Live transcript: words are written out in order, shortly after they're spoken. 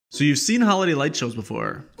So you've seen holiday light shows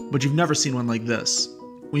before, but you've never seen one like this.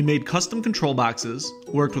 We made custom control boxes,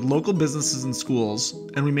 worked with local businesses and schools,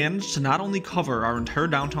 and we managed to not only cover our entire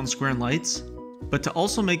downtown square in lights, but to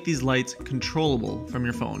also make these lights controllable from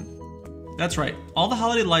your phone. That's right, all the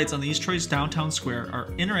holiday lights on the East Troy's downtown square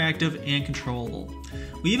are interactive and controllable.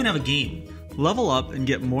 We even have a game. Level up and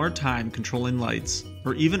get more time controlling lights,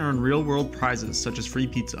 or even earn real-world prizes such as free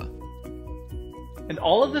pizza. And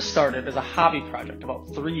all of this started as a hobby project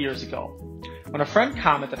about 3 years ago, when a friend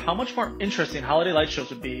commented how much more interesting holiday light shows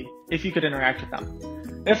would be if you could interact with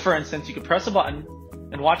them. If, for instance, you could press a button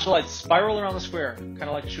and watch the lights spiral around the square, kind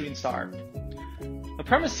of like a shooting star. The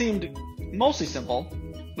premise seemed mostly simple.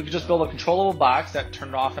 We could just build a controllable box that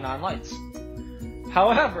turned off and on lights.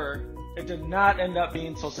 However, it did not end up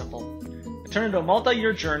being so simple. It turned into a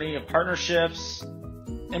multi-year journey of partnerships,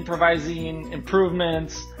 improvising,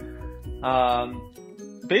 improvements.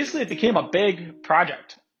 Basically, it became a big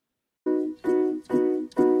project.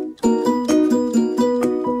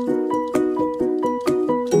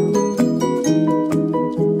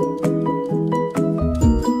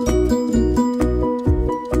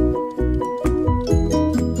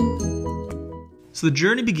 So the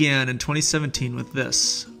journey began in 2017 with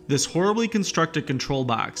this horribly constructed control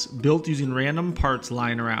box built using random parts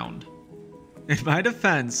lying around. In my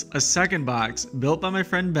defense, a second box built by my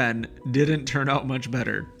friend Ben didn't turn out much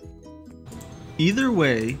better. Either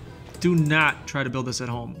way, do not try to build this at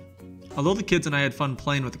home. Although the kids and I had fun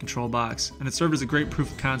playing with the control box, and it served as a great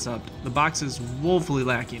proof of concept, the box is woefully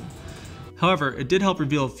lacking. However, it did help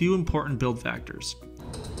reveal a few important build factors.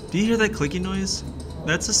 Do you hear that clicking noise?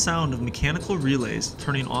 That's the sound of mechanical relays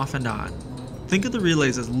turning off and on. Think of the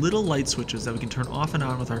relays as little light switches that we can turn off and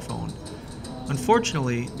on with our phone.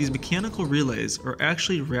 Unfortunately, these mechanical relays are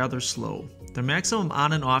actually rather slow. Their maximum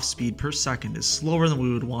on and off speed per second is slower than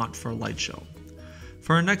we would want for a light show.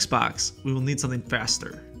 For our next box, we will need something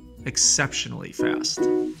faster. Exceptionally fast.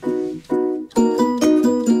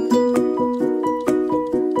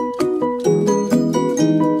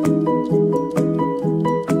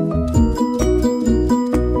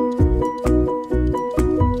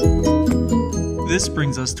 This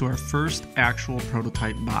brings us to our first actual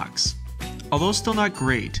prototype box. Although still not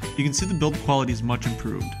great, you can see the build quality is much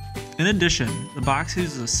improved. In addition, the box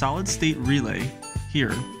uses a solid state relay,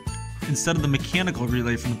 here, instead of the mechanical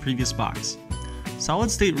relay from the previous box.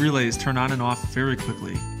 Solid state relays turn on and off very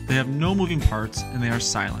quickly. They have no moving parts and they are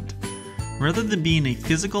silent. Rather than being a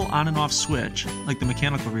physical on and off switch, like the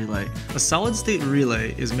mechanical relay, a solid state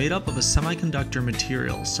relay is made up of a semiconductor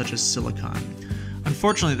material such as silicon.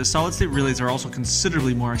 Unfortunately, the solid state relays are also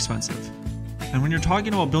considerably more expensive. And when you're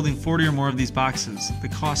talking about building 40 or more of these boxes, the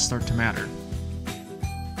costs start to matter.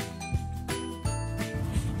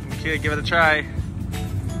 Okay, give it a try.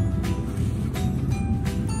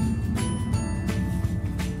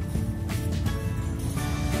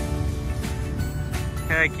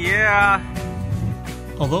 Heck yeah!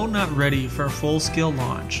 Although not ready for a full-scale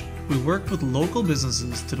launch, we worked with local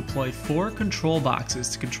businesses to deploy 4 control boxes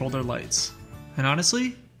to control their lights. And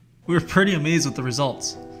honestly, we were pretty amazed with the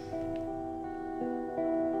results.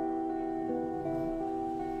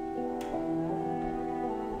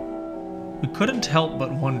 We couldn't help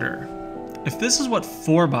but wonder, if this is what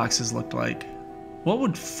 4 boxes looked like, what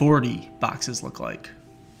would 40 boxes look like?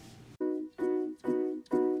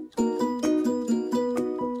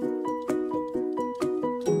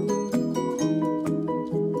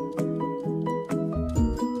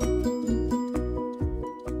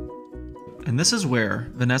 And this is where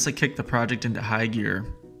Vanessa kicked the project into high gear.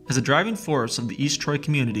 As a driving force of the East Troy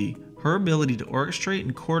community, her ability to orchestrate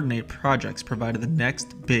and coordinate projects provided the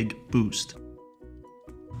next big boost.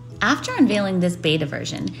 After unveiling this beta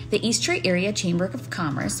version, the East Troy Area Chamber of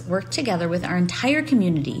Commerce worked together with our entire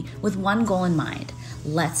community with one goal in mind.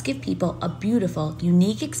 Let's give people a beautiful,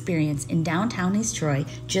 unique experience in downtown East Troy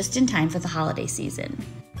just in time for the holiday season.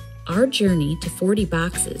 Our journey to 40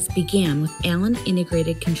 boxes began with Allen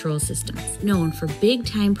Integrated Control Systems, known for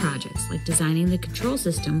big-time projects like designing the control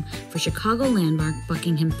system for Chicago landmark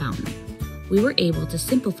Buckingham Fountain. We were able to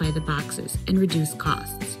simplify the boxes and reduce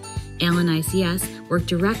costs. Allen ICS worked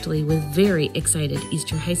directly with very excited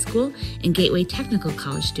Easter High School and Gateway Technical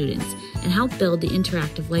College students and helped build the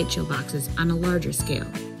interactive light show boxes on a larger scale.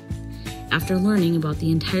 After learning about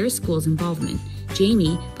the entire school's involvement,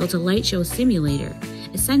 Jamie built a light show simulator,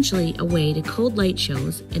 essentially a way to code light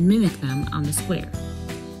shows and mimic them on the square.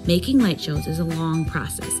 Making light shows is a long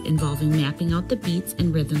process involving mapping out the beats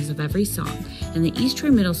and rhythms of every song, and the East Troy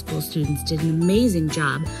Middle School students did an amazing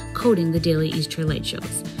job coding the daily East Troy light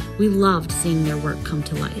shows. We loved seeing their work come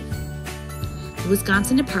to life. The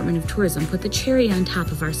Wisconsin Department of Tourism put the cherry on top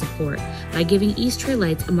of our support by giving East Troy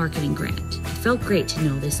Lights a marketing grant. It felt great to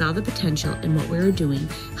know they saw the potential in what we were doing,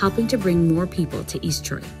 helping to bring more people to East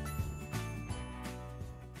Troy.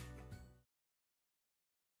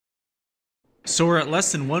 So we're at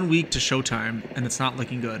less than 1 week to showtime, and it's not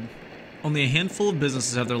looking good. Only a handful of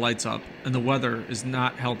businesses have their lights up, and the weather is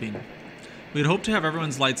not helping. We had hoped to have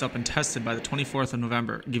everyone's lights up and tested by the 24th of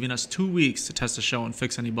November, giving us 2 weeks to test the show and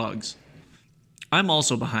fix any bugs. I'm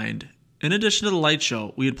also behind. In addition to the light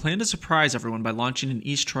show, we had planned to surprise everyone by launching an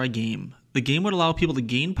East Troy game. The game would allow people to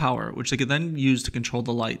gain power, which they could then use to control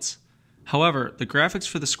the lights. However, the graphics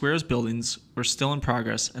for the squares buildings were still in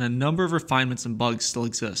progress, and a number of refinements and bugs still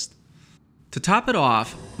exist. To top it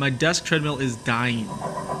off, my desk treadmill is dying.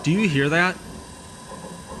 Do you hear that?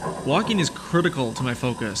 Walking is critical to my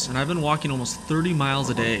focus, and I've been walking almost 30 miles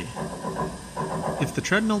a day. If the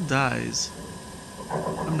treadmill dies,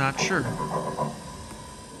 I'm not sure.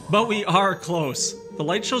 But we are close. The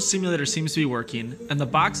light show simulator seems to be working, and the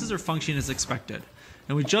boxes are functioning as expected.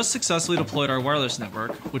 And we just successfully deployed our wireless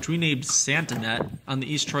network, which we named SantaNet, on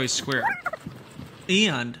the East Troy Square.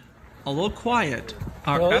 And, although quiet,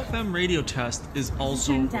 our FM radio test is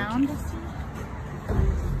also working.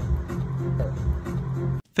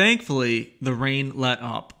 Thankfully, the rain let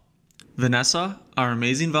up. Vanessa, our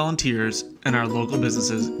amazing volunteers, and our local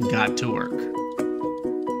businesses got to work.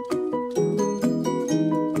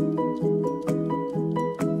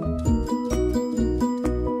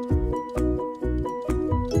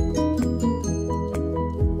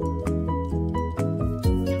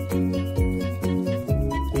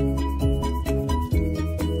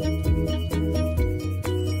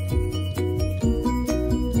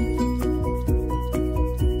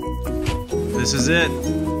 This is it.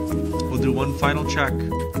 We'll do one final check.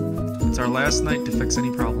 It's our last night to fix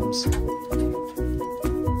any problems.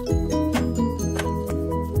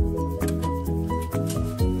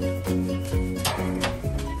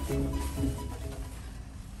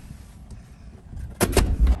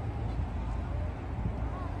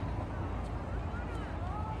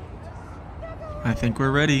 I think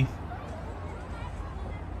we're ready.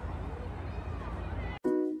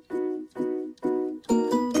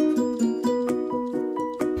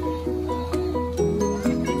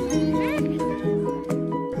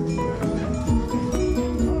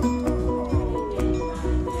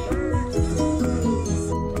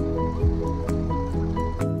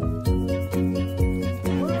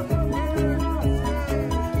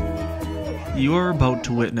 You are about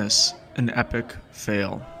to witness an epic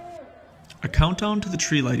fail. A countdown to the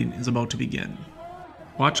tree lighting is about to begin.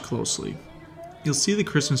 Watch closely. You'll see the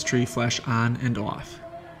Christmas tree flash on and off.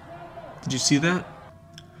 Did you see that?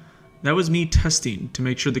 That was me testing to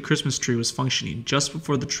make sure the Christmas tree was functioning just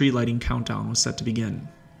before the tree lighting countdown was set to begin.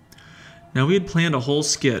 Now we had planned a whole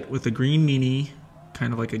skit with a green meanie,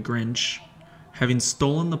 kind of like a Grinch, having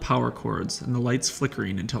stolen the power cords and the lights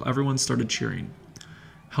flickering until everyone started cheering.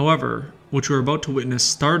 However, what you are about to witness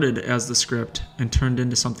started as the script and turned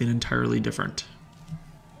into something entirely different.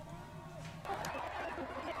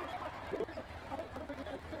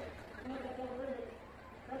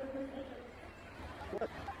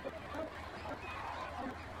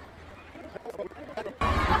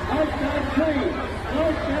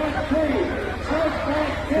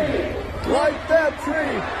 Light that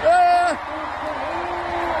tree! Ah!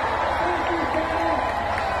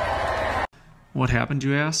 What happened,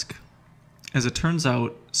 you ask? As it turns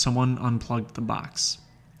out, someone unplugged the box.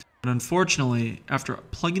 And unfortunately, after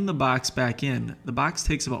plugging the box back in, the box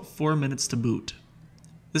takes about 4 minutes to boot.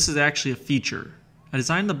 This is actually a feature. I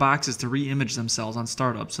designed the boxes to re-image themselves on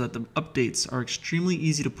startup so that the updates are extremely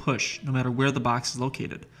easy to push no matter where the box is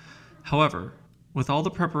located. However, with all the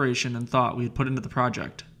preparation and thought we had put into the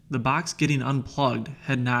project, the box getting unplugged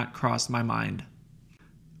had not crossed my mind.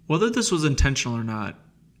 Whether this was intentional or not,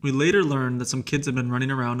 we later learned that some kids had been running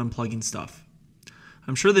around unplugging stuff.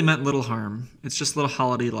 I'm sure they meant little harm, it's just little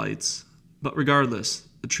holiday lights, but regardless,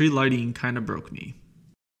 the tree lighting kind of broke me.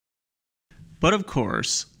 But of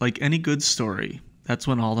course, like any good story, that's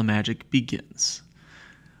when all the magic begins.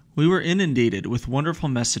 We were inundated with wonderful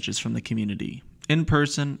messages from the community. In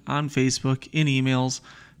person, on Facebook, in emails,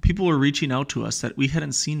 people were reaching out to us that we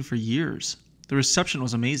hadn't seen for years. The reception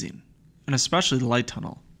was amazing, and especially the light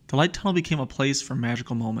tunnel. The light tunnel became a place for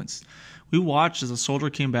magical moments. We watched as a soldier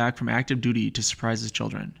came back from active duty to surprise his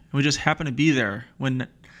children. And we just happened to be there when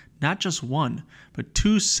not just one, but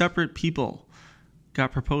 2 separate people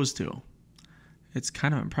got proposed to. It's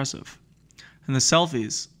kind of impressive. And the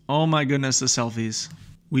selfies, oh my goodness, the selfies.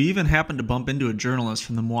 We even happened to bump into a journalist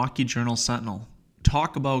from the Milwaukee Journal Sentinel.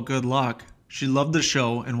 Talk about good luck. She loved the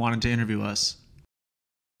show and wanted to interview us.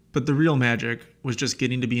 But the real magic was just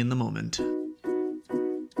getting to be in the moment. You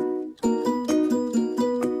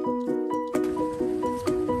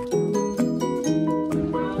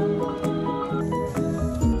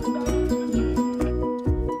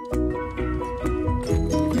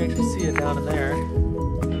can actually see it down in there.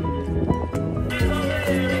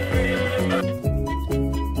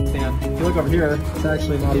 And if you look over here, it's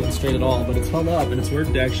actually not even straight at all, but it's held up and it's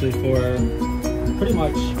worked actually for pretty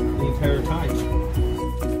much the entire time.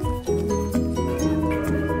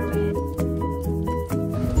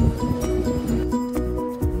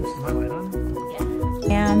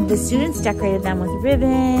 And the students decorated them with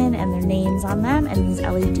ribbon and their names on them and these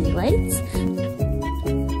LED lights.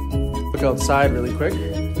 Look outside really quick.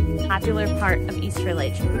 Popular part of Easter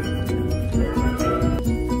light show.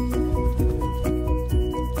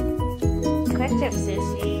 Quick tip,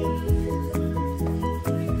 Sushi.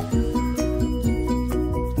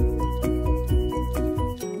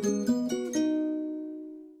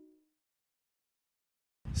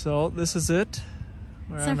 So this is it.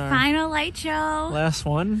 It's our final light show. Last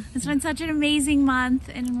one. It's been such an amazing month,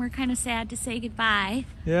 and we're kind of sad to say goodbye.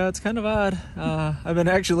 Yeah, it's kind of odd. I've been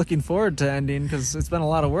actually looking forward to ending because it's been a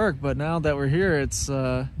lot of work, but now that we're here, it's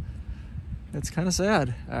kind of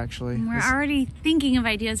sad, actually. And we're already thinking of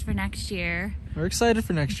ideas for next year. We're excited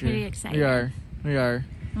for next year. Pretty excited. We are.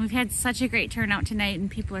 And we've had such a great turnout tonight,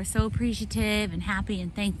 and people are so appreciative and happy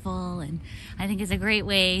and thankful, and I think it's a great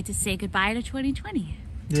way to say goodbye to 2020.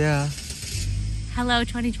 Yeah. Hello,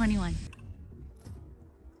 2021.